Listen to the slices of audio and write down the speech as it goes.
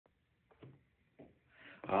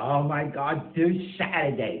Oh my God, this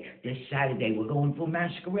Saturday. This Saturday, we're going for a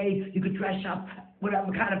masquerade. You could dress up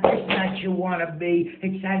whatever kind of person that you want to be.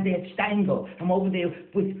 It's Saturday at Stangl. I'm over there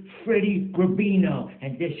with Freddy Rubino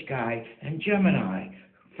and this guy and Gemini.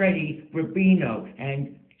 Freddy Rubino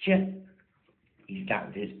and He's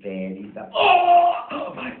not this bad. He's not.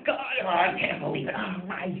 Oh my God! Oh, I can't believe it. All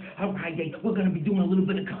right. We're gonna be doing a little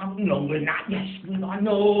bit of comedy. No, we're not. Yes, we are.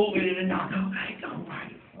 No, we're not. All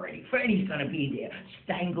right. Freddy's gonna be there.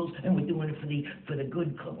 Stangl's, and we're doing it for the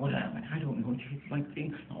good club. I don't know. It's my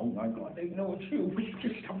thing. Oh my God, they know it's you.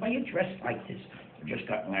 Why you dressed like this? I just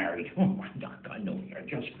got married. Oh my God, I know I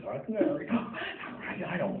just got married. All right,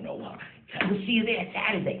 I don't know. We'll see you there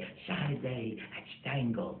Saturday. Saturday at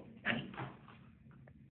Stangl.